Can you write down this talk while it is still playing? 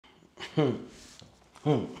But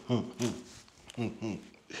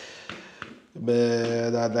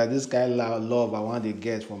that this kind of love I want to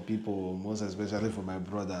get from people, most especially from my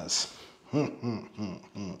brothers. Love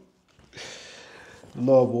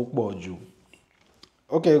Okboju.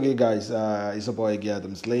 Okay, guys. It's a boy again,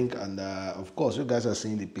 Adam's Link, and of course, you guys are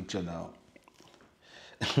seeing the picture now.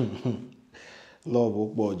 Love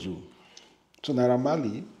Okboju. So Naira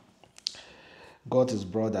Marley got his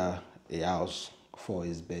brother a house for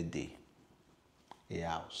his birthday. A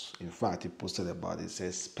house. In fact, he posted about it. It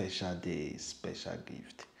says special day, special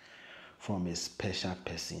gift from a special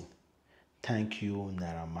person. Thank you,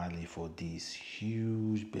 Naira Marley, for this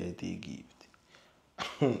huge birthday gift.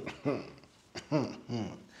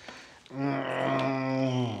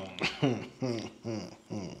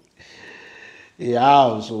 A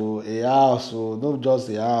house, oh, not just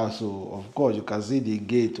a house. Oh. Of course, you can see the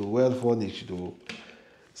gate, oh, well furnished. Oh.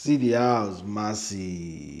 See the house,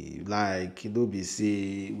 massive, like you know, be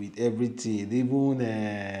say with everything,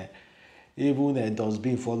 even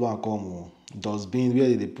dustbin follow and come. Oh. Dustbin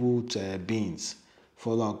where they put beans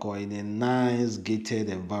follow and come in a nice gated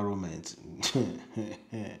environment.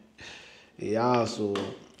 A house, so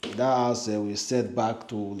that house will set back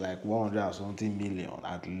to like 100 or something million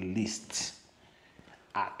at least.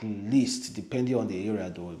 At least, depending on the area,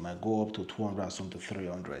 though, it might go up to 200 or something,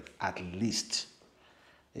 300 at least.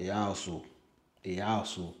 A house, oh, a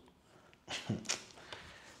house. Oh.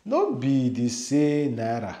 No be the same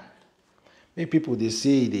naira. Make people they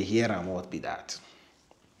say they hear am what be that.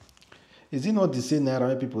 Is it not the same naira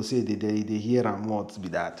when people say they hear am what be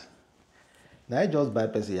that? Now I just buy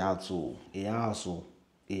person a house, oh, a house, oh,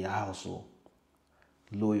 a house, oh.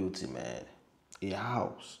 Loyalty, man. A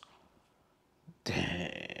house.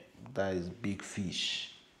 Damn, that is big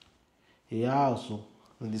fish. A house, oh.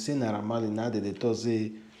 When they say Naira Marley, now they talk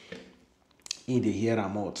say in the hear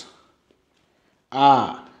am out.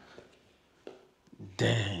 Ah,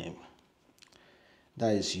 damn.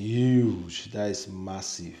 That is huge. That is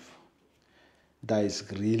massive. That is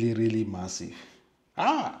really, really massive.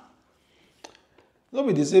 Ah, no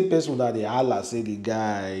be the same person that they holla say the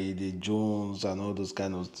guy, the Jones and all those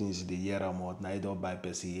kind of things, the hear am out. Now you don't buy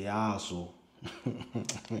person. Ah, so.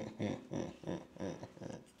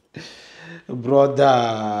 Brother,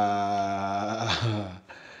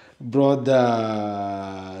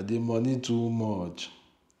 brother, the money too much.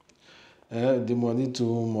 The money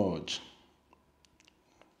too much.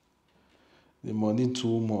 The money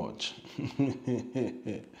too much.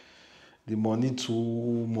 The money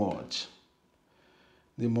too much.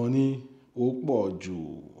 The money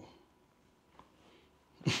Okboju.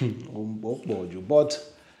 Okboju. But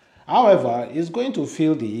however, he's going to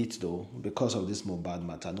feel the heat though because of this Mohbad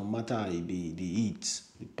matter. No matter how it be, the heat,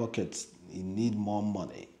 the pockets, he need more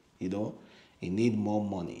money. You know, he need more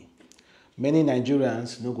money. Many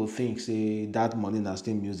Nigerians no go think say that money na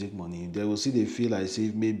still music money. They will see they feel like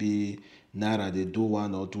say maybe Naira they do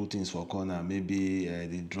one or two things for corner, maybe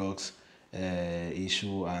the drugs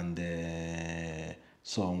issue and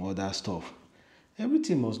some other stuff.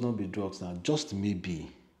 Everything must not be drugs now. Just maybe.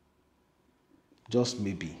 Just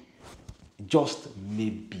maybe. Just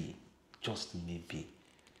maybe. Just maybe.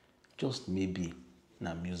 Just maybe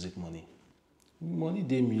na music money. Money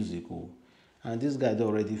dey music oh. And this guy don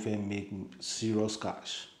already fit make serious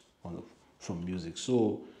cash from music.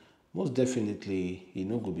 So most definitely he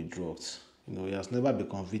no go be drugs. You know, he has never been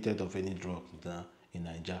convicted of any drug in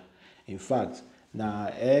Nigeria. In fact, now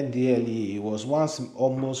NDLEA was once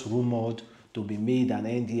almost rumored to be made an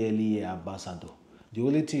NDLEA ambassador. The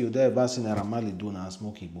only thing you don't ever see Naira Marley do now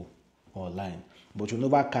smoke Igbo online. But you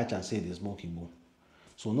never catch and say they smoke Igbo.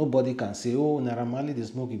 So nobody can say, oh, Naira Marley they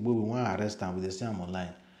smoke Igbo, we want to arrest him, we say I'm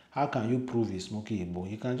online. How can you prove he's smoking Igbo?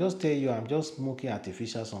 He can just tell you I'm just smoking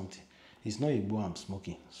artificial something. It's not Igbo I'm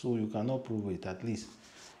smoking. So you cannot prove it at least.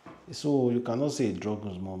 So you cannot say drug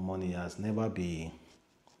money has never been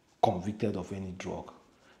convicted of any drug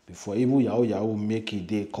before. Even Yahoo make it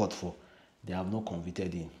they court for. They have not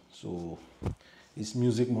convicted him. So it's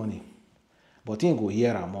music money. But he go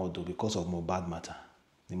hear am out though because of Mohbad matter.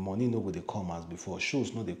 The money no go they come as before.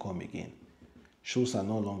 Shows no they come again. Shows are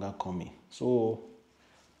no longer coming. So,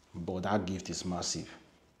 but that gift is massive.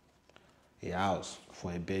 A house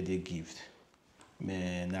for a birthday gift.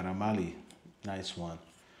 Man, Naira Marley, nice one.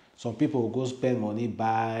 Some people go spend money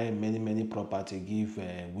buy many property give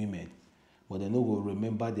women, but they no go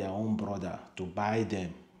remember their own brother to buy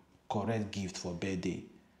them correct gift for birthday.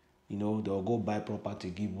 You know, they'll go buy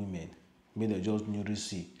property give women. Maybe they just new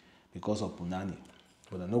receipt because of punani,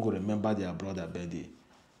 but they no go remember their brother birthday.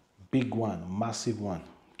 Big one, massive one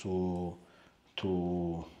to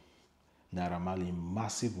Naira Marley,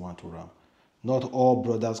 massive one to ram. Not all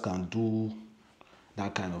brothers can do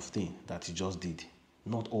that kind of thing that he just did.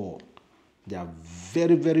 Not all. There are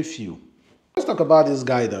very, very few. Let's talk about this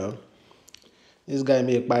guy though. This guy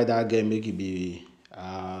make by that guy make it be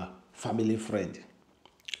a family friend.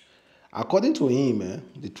 According to him,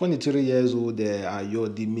 the 23 years old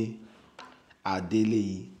Ayodimi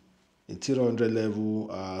Adeleyi, a 300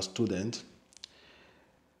 level student,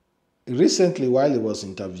 recently while he was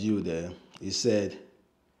interviewed, he said,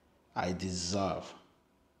 I deserve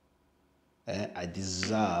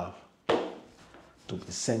to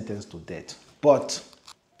be sentenced to death. But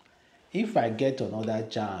if I get another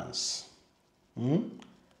chance,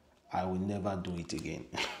 I will never do it again.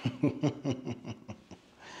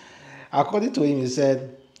 According to him, he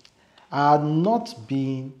said, I had not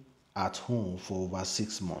been at home for over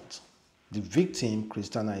 6 months. The victim,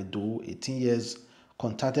 Christiana Ido, 18 years,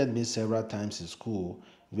 contacted me several times in school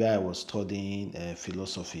where I was studying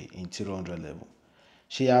philosophy in 300 level.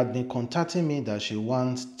 She had been contacting me that she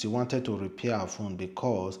wanted to repair her phone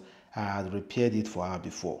because I had repaired it for her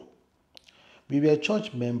before. We were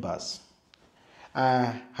church members.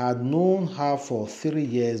 I had known her for 3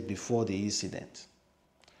 years before the incident.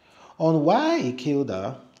 On why he killed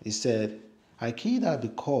her, he said, I killed her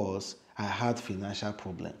because I had financial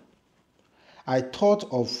problem. I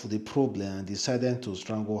thought of the problem and decided to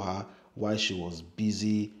strangle her while she was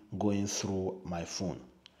busy going through my phone.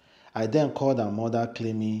 I then called her mother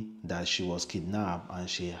claiming that she was kidnapped and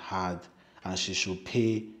she should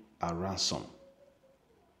pay a ransom.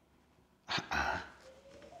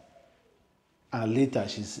 And later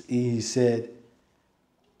he said,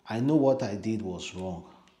 I know what I did was wrong.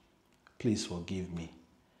 Please forgive me.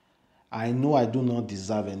 I know I do not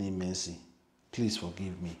deserve any mercy. Please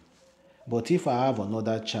forgive me. But if I have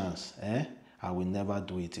another chance, I will never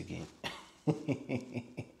do it again.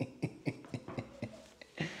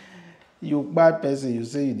 You bad person, you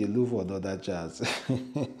say you dey look for another chance.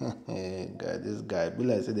 God, this guy, be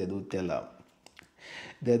like say they don't tell him.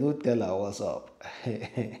 They don't tell her what's up.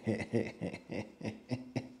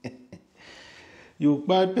 You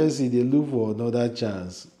bad person, they look for another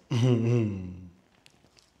chance.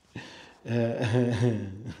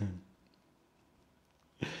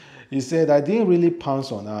 He said, I didn't really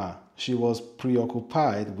pounce on her. She was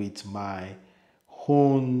preoccupied with my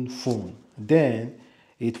own phone. Then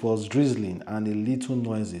it was drizzling and a little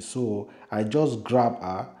noisy, so I just grabbed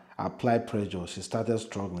her, applied pressure. She started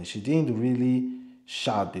struggling. She didn't really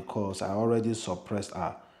shout because I already suppressed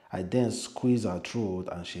her. I then squeezed her throat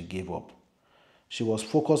and she gave up. She was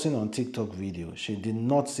focusing on TikTok video. She did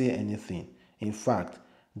not say anything. In fact,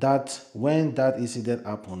 when that incident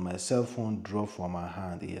happened, my cell phone dropped from my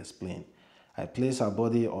hand, he explained. I placed her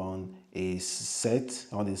body on the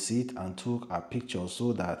seat and took a picture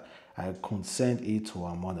so that I could send it to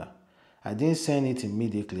her mother. I didn't send it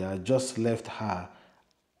immediately. I just left her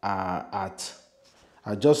at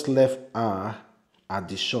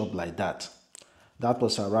the shop like that. That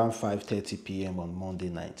was around 5:30 p.m. on Monday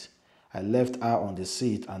night. I left her on the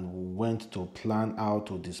seat and went to plan how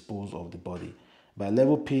to dispose of the body. By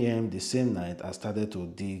 11 p.m. the same night, I started to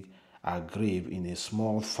dig a grave in a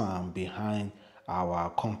small farm behind our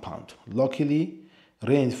compound. Luckily,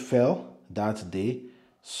 rain fell that day,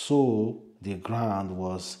 so the ground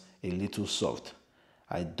was a little soft.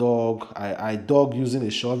 I dug using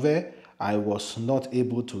a shovel. I was not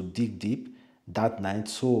able to dig deep that night,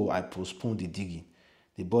 so I postponed the digging.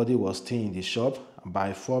 The body was still in the shop.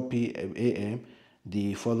 By 4 a.m.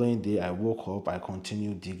 the following day, I woke up. I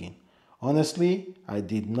continued digging. Honestly, I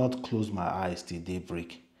did not close my eyes till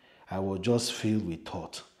daybreak. I was just filled with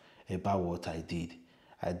thought about what I did.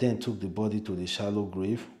 I then took the body to the shallow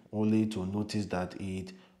grave, only to notice that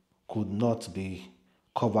it could not be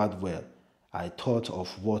covered well. I thought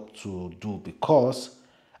of what to do because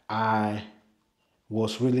I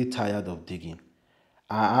was really tired of digging.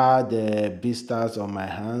 I had blisters on my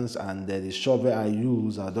hands and the shovel I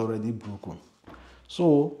used had already broken.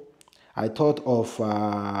 So I thought of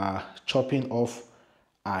chopping off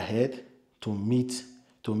her head to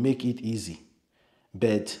make it easy,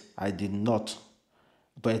 but I did not.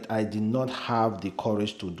 But I did not have the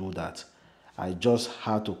courage to do that. I just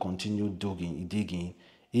had to continue digging,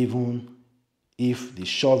 even if the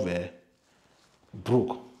shovel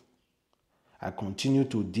broke. I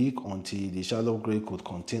continued to dig until the shallow grave could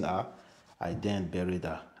contain her. I then buried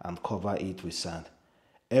her and covered it with sand.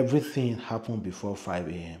 Everything happened before 5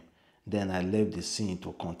 a.m. Then I left the scene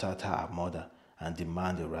to contact her mother and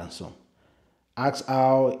demand a ransom. Asked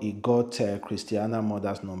how he got Christiana's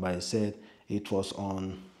mother's number, he said it was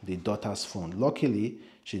on the daughter's phone. Luckily,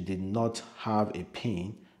 she did not have a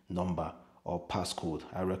PIN number or passcode.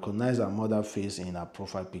 I recognized her mother's face in her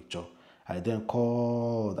profile picture. I then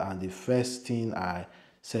called, and the first thing I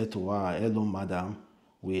said to her, "Hello, madam,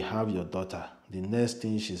 we have your daughter." The next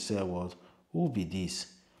thing she said was, "Who be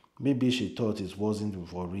this?" Maybe she thought it wasn't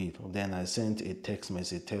for real. Then I sent a text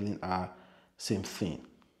message telling her same thing.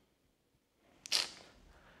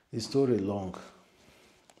 The story long,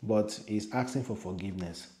 but he's asking for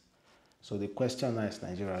forgiveness. So the question now is,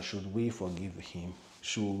 Nigeria, should we forgive him?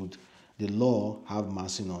 Should the law have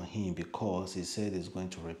mercy on him because he said he's going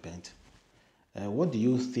to repent? What do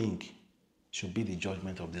you think should be the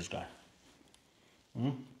judgment of this guy?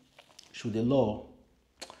 Should the law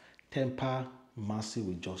temper mercy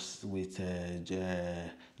with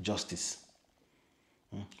justice?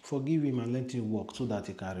 Forgive him and let him walk so that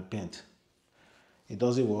he can repent. It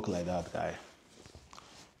doesn't work like that, guy.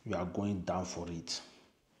 You are going down for it.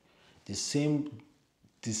 The same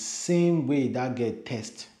way that get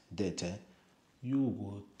test that you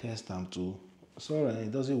will test them too. Sorry,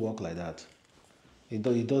 it doesn't work like that. It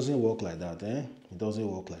doesn't work like that, It doesn't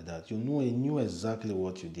work like that. You knew exactly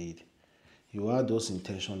what you did. You had those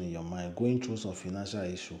intentions in your mind, going through some financial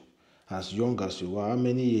issue. As young as you are, how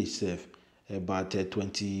many years sef? About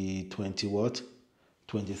 20 what?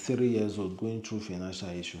 23 years old, going through financial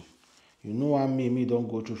issue. You know how me don't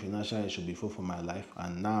go through financial issue before for my life,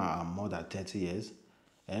 and now I'm more than 30 years,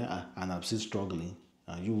 and I'm still struggling.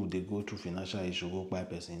 And you they go through financial issue, go buy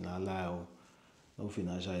person, no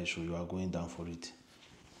financial issue, you are going down for it.